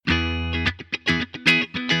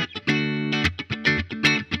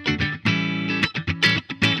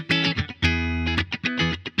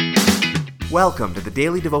Welcome to the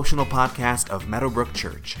daily devotional podcast of Meadowbrook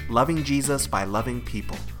Church, loving Jesus by loving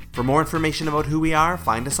people. For more information about who we are,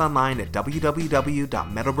 find us online at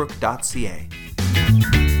www.meadowbrook.ca.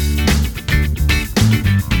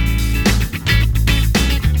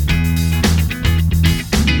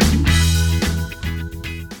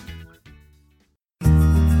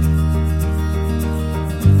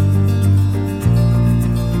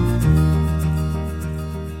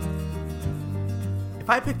 If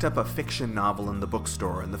I picked up a fiction novel in the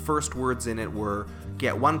bookstore and the first words in it were,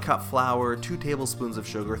 get 1 cup flour, 2 tablespoons of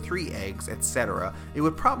sugar, 3 eggs, etc., it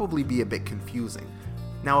would probably be a bit confusing.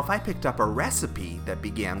 Now, if I picked up a recipe that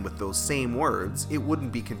began with those same words, it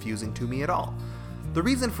wouldn't be confusing to me at all. The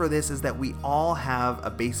reason for this is that we all have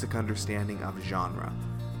a basic understanding of genre.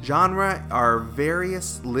 Genre are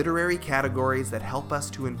various literary categories that help us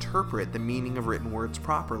to interpret the meaning of written words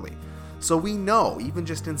properly. So we know, even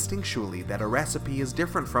just instinctually, that a recipe is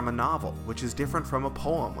different from a novel, which is different from a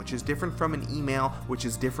poem, which is different from an email, which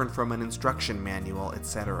is different from an instruction manual,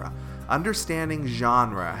 etc. Understanding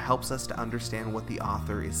genre helps us to understand what the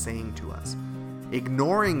author is saying to us.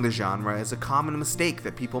 Ignoring the genre is a common mistake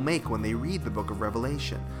that people make when they read the book of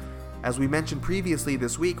Revelation. As we mentioned previously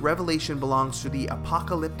this week, Revelation belongs to the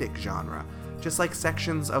apocalyptic genre, just like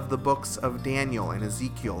sections of the books of Daniel and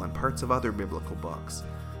Ezekiel and parts of other biblical books.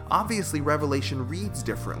 Obviously, Revelation reads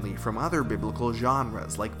differently from other biblical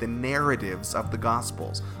genres, like the narratives of the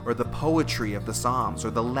Gospels, or the poetry of the Psalms,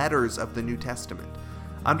 or the letters of the New Testament.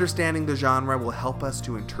 Understanding the genre will help us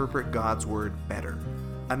to interpret God's Word better.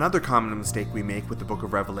 Another common mistake we make with the book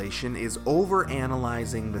of Revelation is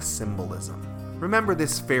overanalyzing the symbolism. Remember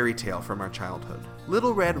this fairy tale from our childhood.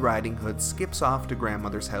 Little Red Riding Hood skips off to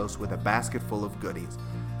grandmother's house with a basket full of goodies.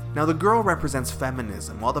 Now, the girl represents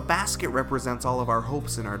feminism, while the basket represents all of our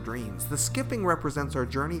hopes and our dreams. The skipping represents our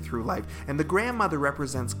journey through life, and the grandmother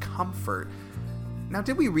represents comfort. Now,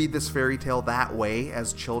 did we read this fairy tale that way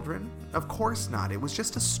as children? Of course not. It was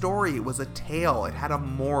just a story. It was a tale. It had a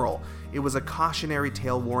moral. It was a cautionary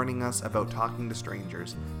tale warning us about talking to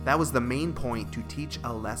strangers. That was the main point, to teach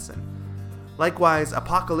a lesson. Likewise,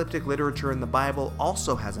 apocalyptic literature in the Bible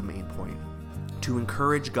also has a main point, to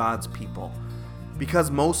encourage God's people.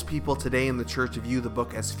 Because most people today in the church view the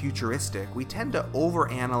book as futuristic, we tend to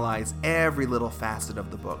overanalyze every little facet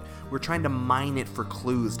of the book. We're trying to mine it for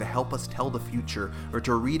clues to help us tell the future or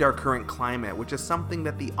to read our current climate, which is something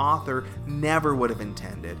that the author never would have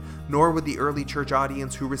intended, nor would the early church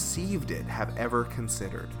audience who received it have ever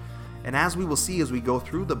considered. And as we will see as we go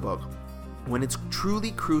through the book, when it's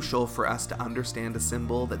truly crucial for us to understand a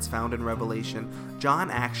symbol that's found in Revelation,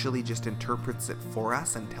 John actually just interprets it for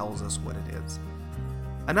us and tells us what it is.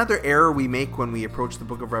 Another error we make when we approach the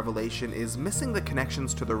book of Revelation is missing the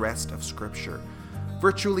connections to the rest of Scripture.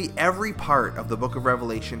 Virtually every part of the book of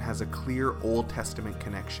Revelation has a clear Old Testament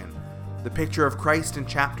connection. The picture of Christ in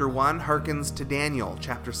chapter 1 harkens to Daniel,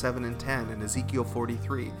 chapter 7 and 10, and Ezekiel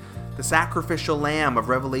 43. The sacrificial lamb of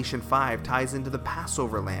Revelation 5 ties into the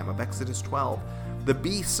Passover lamb of Exodus 12. The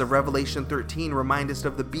beasts of Revelation 13 remind us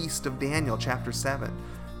of the beast of Daniel, chapter 7.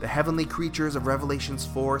 The heavenly creatures of Revelations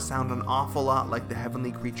 4 sound an awful lot like the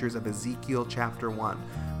heavenly creatures of Ezekiel chapter 1.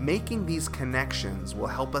 Making these connections will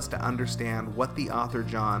help us to understand what the author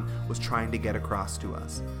John was trying to get across to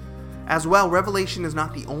us. As well, Revelation is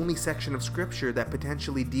not the only section of Scripture that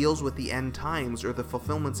potentially deals with the end times or the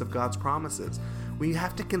fulfillments of God's promises. We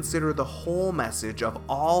have to consider the whole message of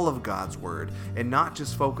all of God's Word and not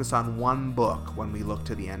just focus on one book when we look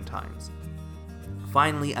to the end times.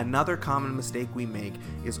 Finally, another common mistake we make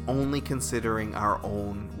is only considering our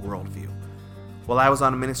own worldview. While I was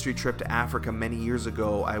on a ministry trip to Africa many years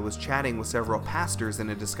ago, I was chatting with several pastors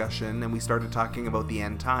in a discussion, and we started talking about the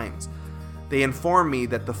end times. They informed me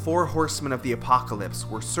that the 4 horsemen of the apocalypse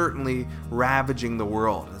were certainly ravaging the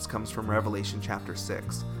world. This comes from Revelation chapter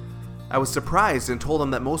 6. I was surprised and told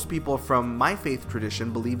them that most people from my faith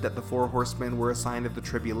tradition believed that the 4 horsemen were a sign of the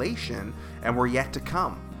tribulation and were yet to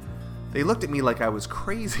come. They looked at me like I was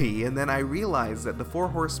crazy, and then I realized that the 4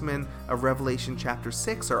 horsemen of Revelation chapter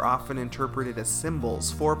 6 are often interpreted as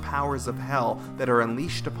symbols, 4 powers of hell that are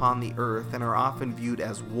unleashed upon the earth and are often viewed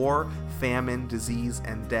as war, famine, disease,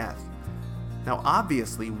 and death. Now,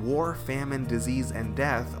 obviously, war, famine, disease, and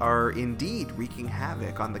death are indeed wreaking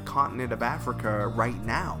havoc on the continent of Africa right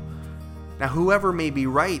now. Now, whoever may be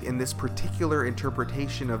right in this particular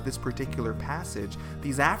interpretation of this particular passage,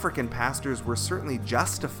 these African pastors were certainly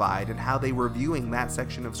justified in how they were viewing that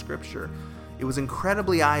section of Scripture. It was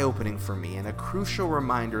incredibly eye-opening for me and a crucial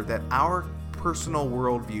reminder that our personal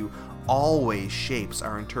worldview always shapes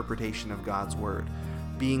our interpretation of God's Word.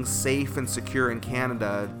 Being safe and secure in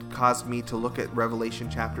Canada caused me to look at Revelation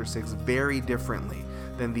chapter 6 very differently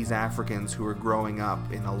than these Africans who were growing up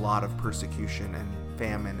in a lot of persecution and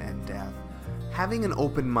famine and death. Having an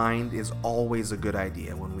open mind is always a good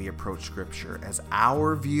idea when we approach Scripture, as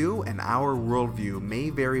our view and our worldview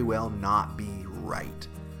may very well not be right.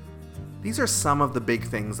 These are some of the big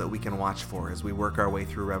things that we can watch for as we work our way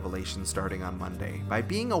through Revelation starting on Monday. By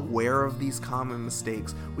being aware of these common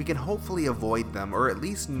mistakes, we can hopefully avoid them, or at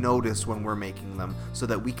least notice when we're making them, so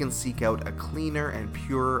that we can seek out a cleaner and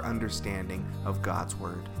purer understanding of God's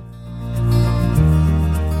Word.